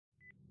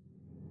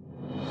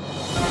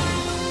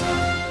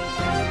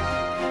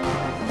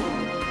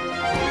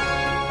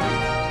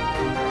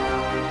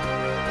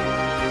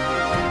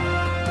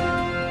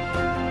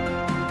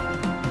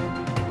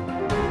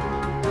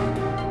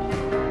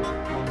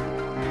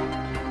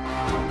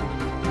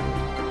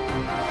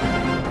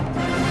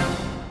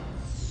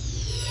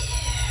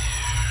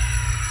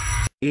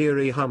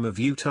Eerie hum of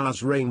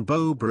Utah's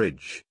Rainbow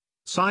Bridge.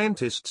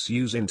 Scientists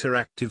use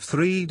interactive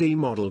 3D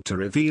model to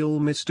reveal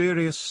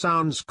mysterious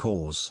sounds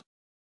cause.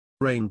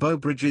 Rainbow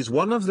Bridge is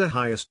one of the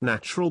highest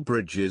natural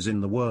bridges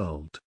in the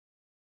world.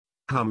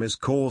 Hum is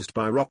caused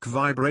by rock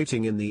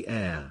vibrating in the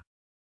air.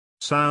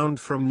 Sound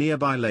from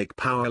nearby Lake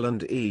Powell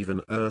and even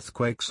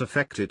earthquakes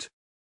affect it.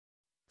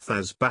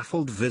 Has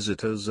baffled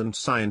visitors and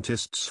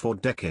scientists for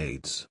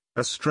decades,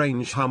 a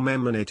strange hum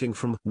emanating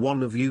from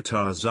one of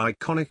Utah's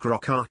iconic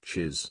rock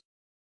arches.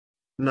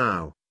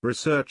 Now,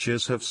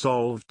 researchers have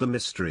solved the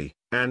mystery,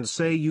 and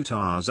say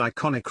Utah's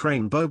iconic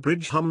Rainbow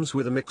Bridge hums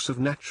with a mix of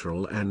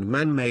natural and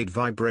man-made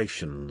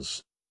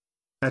vibrations.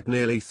 At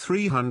nearly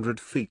 300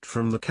 feet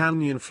from the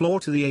canyon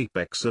floor to the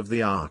apex of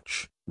the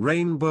arch,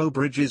 Rainbow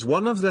Bridge is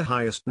one of the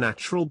highest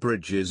natural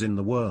bridges in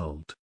the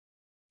world.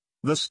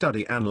 The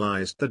study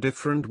analyzed the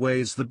different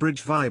ways the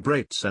bridge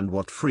vibrates and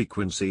what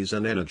frequencies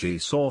and energy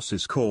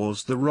sources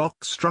cause the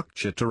rock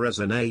structure to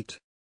resonate.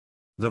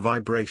 The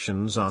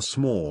vibrations are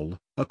small,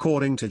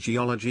 according to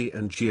geology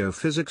and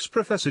geophysics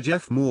Professor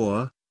Jeff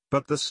Moore,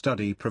 but the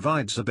study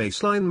provides a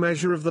baseline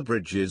measure of the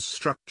bridge's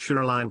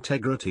structural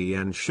integrity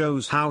and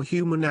shows how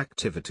human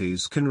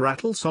activities can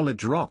rattle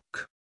solid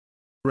rock.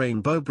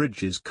 Rainbow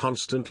Bridge is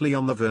constantly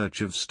on the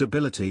verge of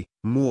stability,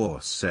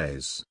 Moore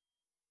says.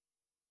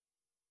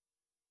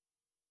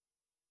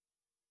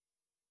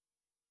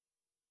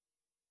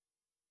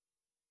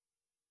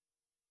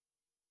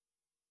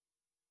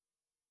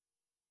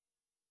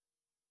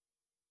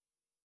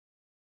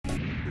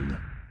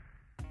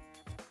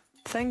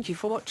 Thank you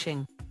for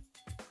watching.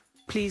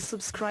 Please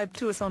subscribe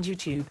to us on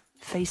YouTube,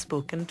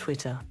 Facebook and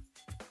Twitter.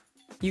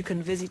 You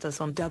can visit us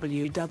on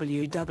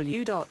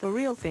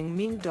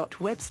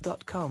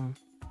www.therealthingming.webs.com.